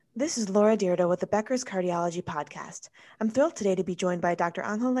This is Laura Dierdo with the Becker's Cardiology Podcast. I'm thrilled today to be joined by Dr.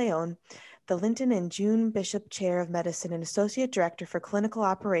 Angel Leon, the Linton and June Bishop Chair of Medicine and Associate Director for Clinical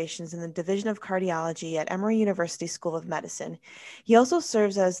Operations in the Division of Cardiology at Emory University School of Medicine. He also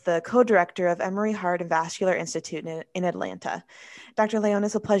serves as the co-director of Emory Heart and Vascular Institute in Atlanta. Dr. Leon,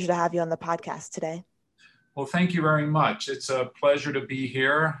 it's a pleasure to have you on the podcast today. Well, thank you very much. It's a pleasure to be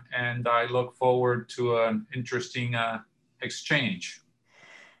here, and I look forward to an interesting exchange.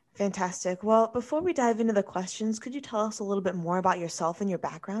 Fantastic. Well, before we dive into the questions, could you tell us a little bit more about yourself and your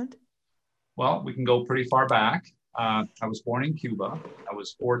background? Well, we can go pretty far back. I was born in Cuba. I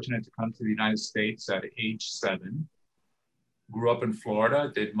was fortunate to come to the United States at age 7. Grew up in Florida,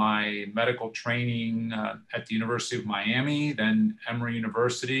 did my medical training at the University of Miami, then Emory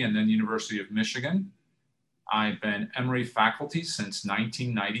University, and then the University of Michigan. I've been Emory faculty since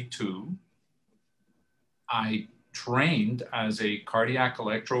 1992. I trained as a cardiac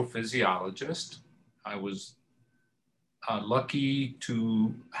electrophysiologist. I was lucky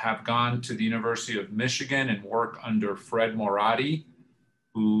to have gone to the University of Michigan and work under Fred Moratti,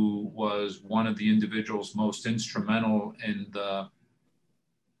 who was one of the individuals most instrumental in the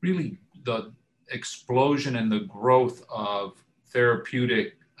explosion and the growth of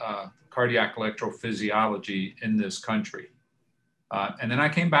therapeutic cardiac electrophysiology in this country. And then I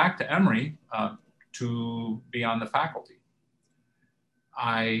came back to Emory to be on the faculty.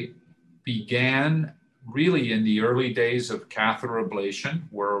 I began really in the early days of catheter ablation,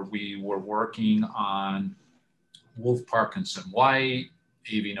 where we were working on Wolff-Parkinson-White,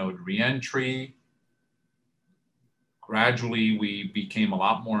 AV node reentry. Gradually, we became a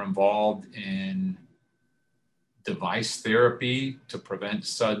lot more involved in device therapy to prevent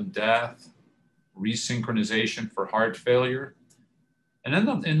sudden death, resynchronization for heart failure. And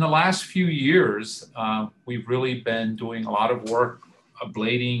then in the last few years, we've really been doing a lot of work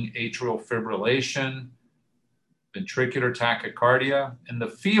ablating atrial fibrillation, ventricular tachycardia, and the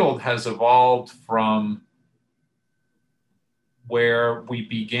field has evolved from where we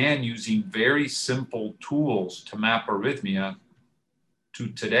began using very simple tools to map arrhythmia to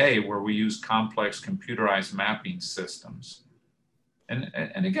today, where we use complex computerized mapping systems.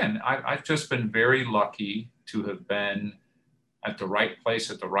 And again, I've just been very lucky to have been at the right place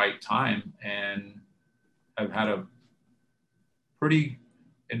at the right time, and I've had a pretty,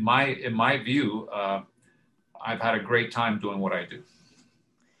 in my view, I've had a great time doing what I do.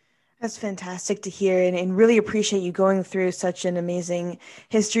 That's fantastic to hear, and really appreciate you going through such an amazing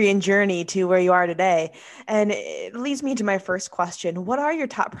history and journey to where you are today. And it leads me to my first question. What are your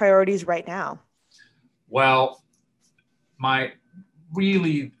top priorities right now? Well, the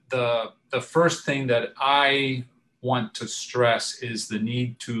first thing that I want to stress is the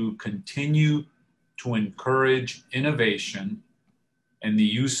need to continue to encourage innovation and the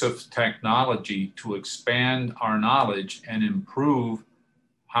use of technology to expand our knowledge and improve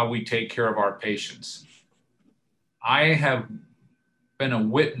how we take care of our patients. I have been a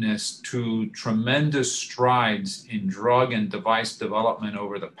witness to tremendous strides in drug and device development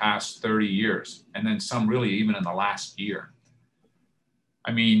over the past 30 years, and then some really even in the last year.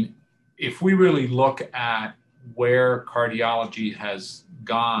 I mean, if we really look at where cardiology has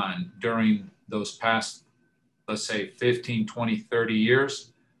gone during those past, let's say 15, 20, 30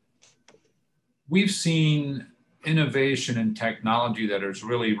 years, we've seen innovation and technology that has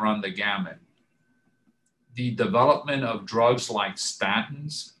really run the gamut. The development of drugs like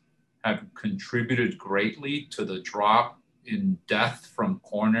statins have contributed greatly to the drop in death from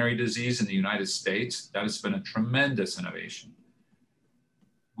coronary disease in the United States. That has been a tremendous innovation.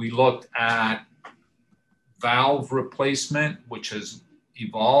 We looked at valve replacement, which has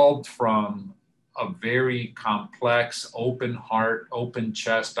evolved from a very complex open heart, open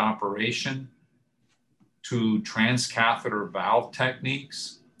chest operation to transcatheter valve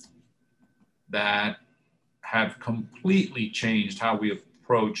techniques that have completely changed how we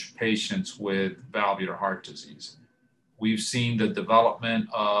approach patients with valvular heart disease. We've seen the development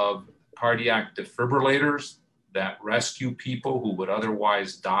of cardiac defibrillators that rescue people who would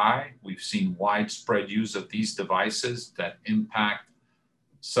otherwise die. We've seen widespread use of these devices that impact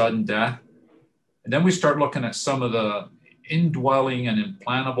sudden death. And then we start looking at some of the indwelling and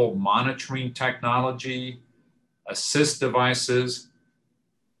implantable monitoring technology, assist devices.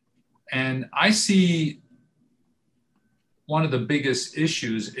 And I see one of the biggest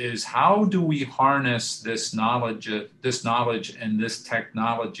issues is how do we harness this knowledge and this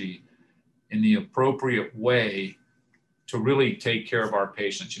technology in the appropriate way to really take care of our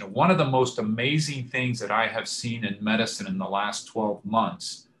patients. You know, one of the most amazing things that I have seen in medicine in the last 12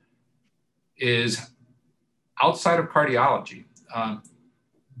 months is outside of cardiology,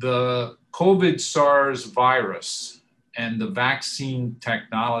 the COVID SARS virus and the vaccine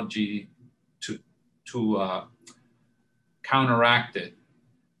technology to counteract it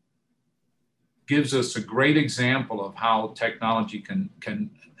gives us a great example of how technology can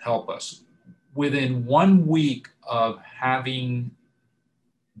help us. Within 1 week of having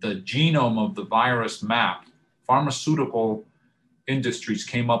the genome of the virus mapped, pharmaceutical industries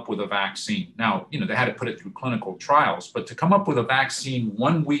came up with a vaccine. Now, they had to put it through clinical trials, but to come up with a vaccine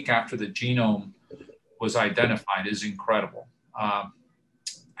 1 week after the genome was identified is incredible.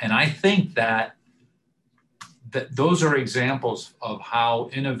 And I think that those are examples of how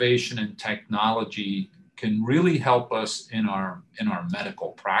innovation and technology can really help us in our medical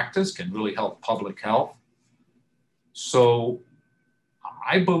practice, can really help public health. So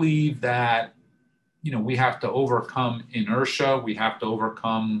I believe that we have to overcome inertia. We have to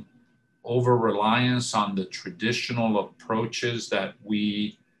overcome over-reliance on the traditional approaches that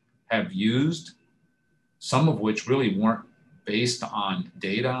we have used, some of which really weren't based on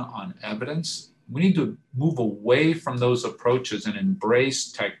data, on evidence. We need to move away from those approaches and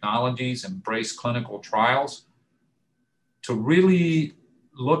embrace technologies, embrace clinical trials to really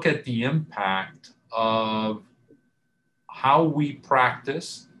look at the impact of how we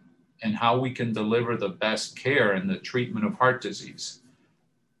practice and how we can deliver the best care in the treatment of heart disease.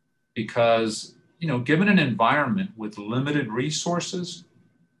 Because, given an environment with limited resources,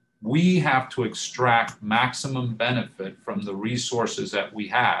 we have to extract maximum benefit from the resources that we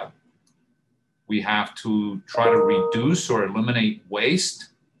have. We have to try to reduce or eliminate waste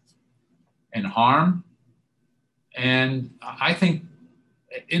and harm. And I think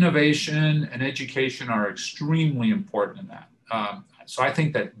innovation and education are extremely important in that. So I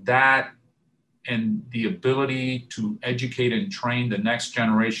think that and the ability to educate and train the next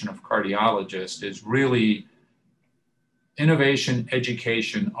generation of cardiologists is really innovation,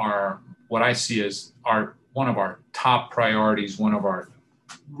 education are what I see as one of our top priorities, one of our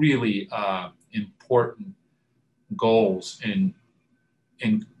really important goals in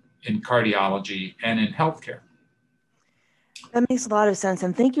cardiology and in healthcare. That makes a lot of sense.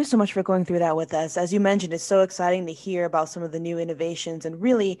 And thank you so much for going through that with us. As you mentioned, it's so exciting to hear about some of the new innovations and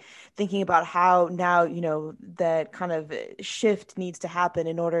really thinking about how now, that kind of shift needs to happen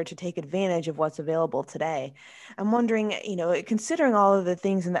in order to take advantage of what's available today. I'm wondering, considering all of the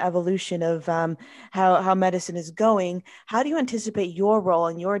things in the evolution of how medicine is going, how do you anticipate your role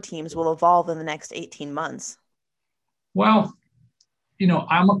and your teams will evolve in the next 18 months? Well,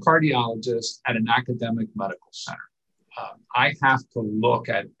 I'm a cardiologist at an academic medical center. I have to look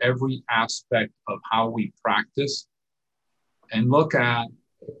at every aspect of how we practice and look at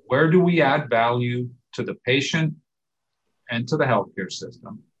where do we add value to the patient and to the healthcare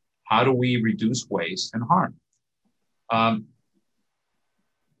system? How do we reduce waste and harm?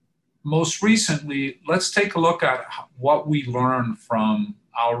 Most recently, let's take a look at what we learned from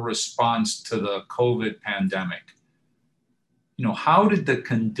our response to the COVID pandemic. How did the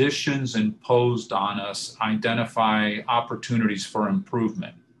conditions imposed on us identify opportunities for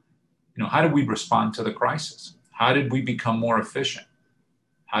improvement? How did we respond to the crisis? How did we become more efficient?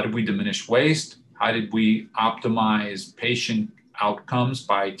 How did we diminish waste? How did we optimize patient outcomes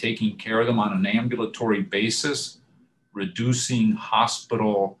by taking care of them on an ambulatory basis, reducing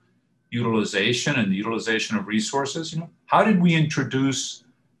hospital utilization and the utilization of resources? How did we introduce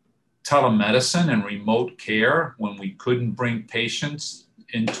telemedicine and remote care when we couldn't bring patients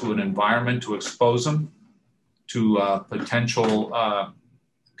into an environment to expose them to potential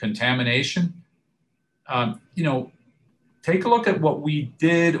contamination? Take a look at what we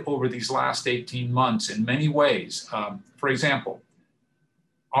did over these last 18 months in many ways. For example,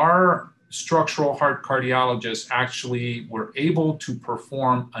 our structural heart cardiologists actually were able to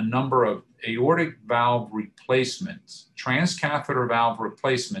perform a number of aortic valve replacements, transcatheter valve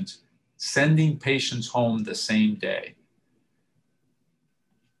replacements, sending patients home the same day.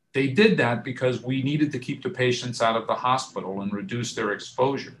 They did that because we needed to keep the patients out of the hospital and reduce their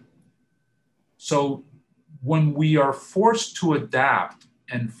exposure. So when we are forced to adapt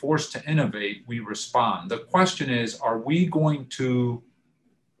and forced to innovate, we respond. The question is, are we going to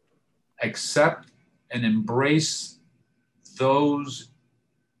accept and embrace those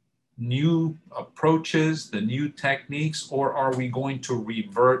new approaches, the new techniques, or are we going to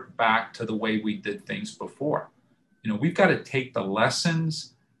revert back to the way we did things before? We've got to take the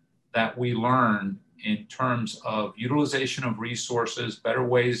lessons that we learned in terms of utilization of resources, better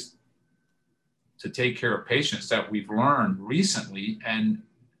ways to take care of patients that we've learned recently, and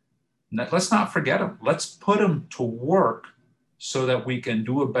let's not forget them. Let's put them to work so that we can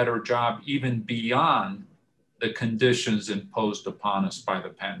do a better job even beyond the conditions imposed upon us by the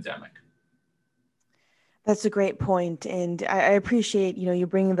pandemic. That's a great point. And I appreciate, you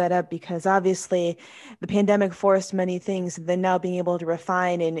bringing that up because obviously the pandemic forced many things, and then now being able to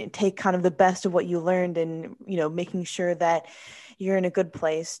refine and take kind of the best of what you learned and, making sure that you're in a good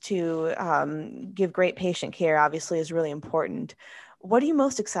place to give great patient care obviously is really important. What are you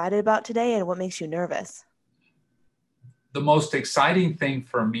most excited about today and what makes you nervous? The most exciting thing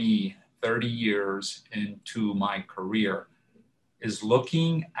for me 30 years into my career is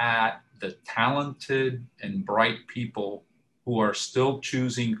looking at the talented and bright people who are still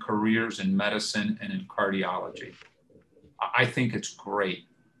choosing careers in medicine and in cardiology. I think it's great.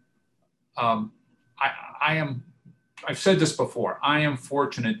 I've said this before, I am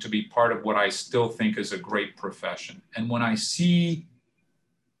fortunate to be part of what I still think is a great profession. And when I see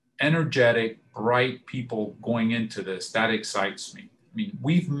energetic, bright people going into this, that excites me. I mean,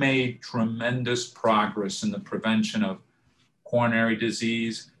 we've made tremendous progress in the prevention of coronary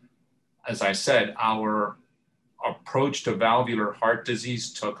disease. As I said, our approach to valvular heart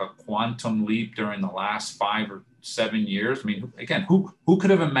disease took a quantum leap during the last 5 or 7 years. I mean, again, who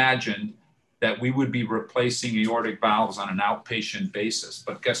could have imagined that we would be replacing aortic valves on an outpatient basis?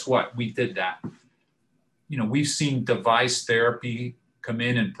 But guess what? We did that. We've seen device therapy come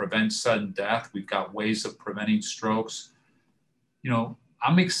in and prevent sudden death. We've got ways of preventing strokes.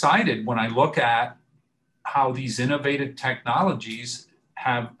 I'm excited when I look at how these innovative technologies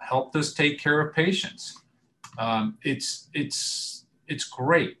have helped us take care of patients. It's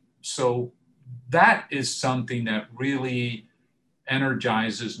great. So that is something that really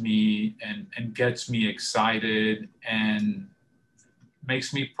energizes me and gets me excited and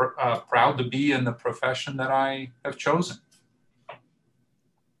makes me proud to be in the profession that I have chosen.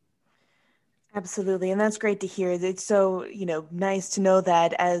 Absolutely. And that's great to hear. It's so, nice to know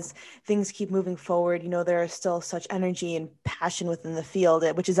that as things keep moving forward, there is still such energy and passion within the field,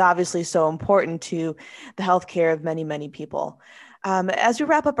 which is obviously so important to the healthcare of many, many people. As we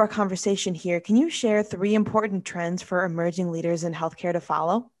wrap up our conversation here, can you share 3 important trends for emerging leaders in healthcare to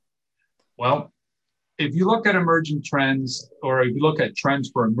follow? Well, if you look at emerging trends, or if you look at trends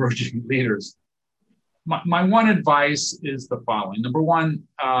for emerging leaders, my one advice is the following. Number one,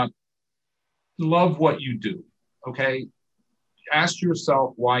 love what you do, okay? Ask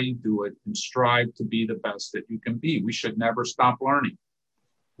yourself why you do it and strive to be the best that you can be. We should never stop learning,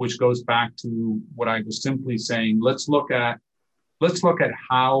 which goes back to what I was simply saying. Let's look at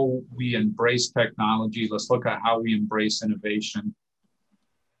how we embrace technology. Let's look at how we embrace innovation,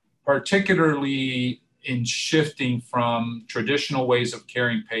 particularly in shifting from traditional ways of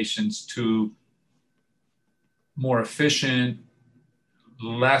caring patients to more efficient,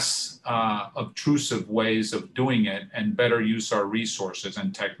 less obtrusive ways of doing it and better use our resources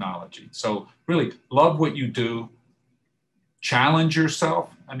and technology. So really love what you do, challenge yourself.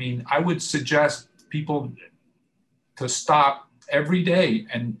 I mean, I would suggest people to stop every day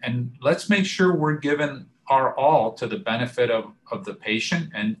and let's make sure we're giving our all to the benefit of the patient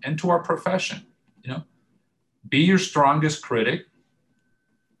and to our profession. Be your strongest critic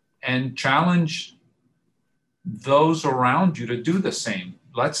and challenge those around you to do the same.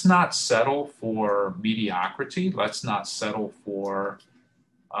 Let's not settle for mediocrity. Let's not settle for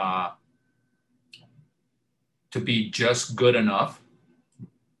to be just good enough.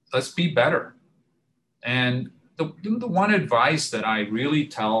 Let's be better. And the one advice that I really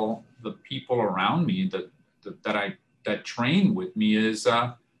tell the people around me that train with me is,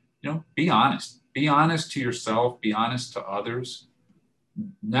 be honest. Be honest to yourself. Be honest to others.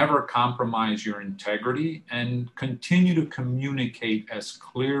 Never compromise your integrity and continue to communicate as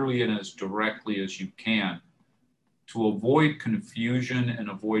clearly and as directly as you can to avoid confusion and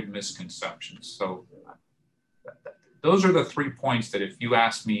avoid misconceptions. So those are the 3 points that if you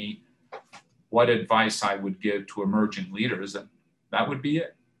ask me what advice I would give to emerging leaders, that would be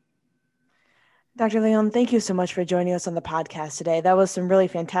it. Dr. Leon, thank you so much for joining us on the podcast today. That was some really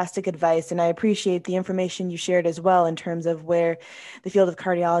fantastic advice, and I appreciate the information you shared as well in terms of where the field of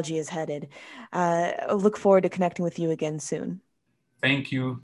cardiology is headed. I look forward to connecting with you again soon. Thank you.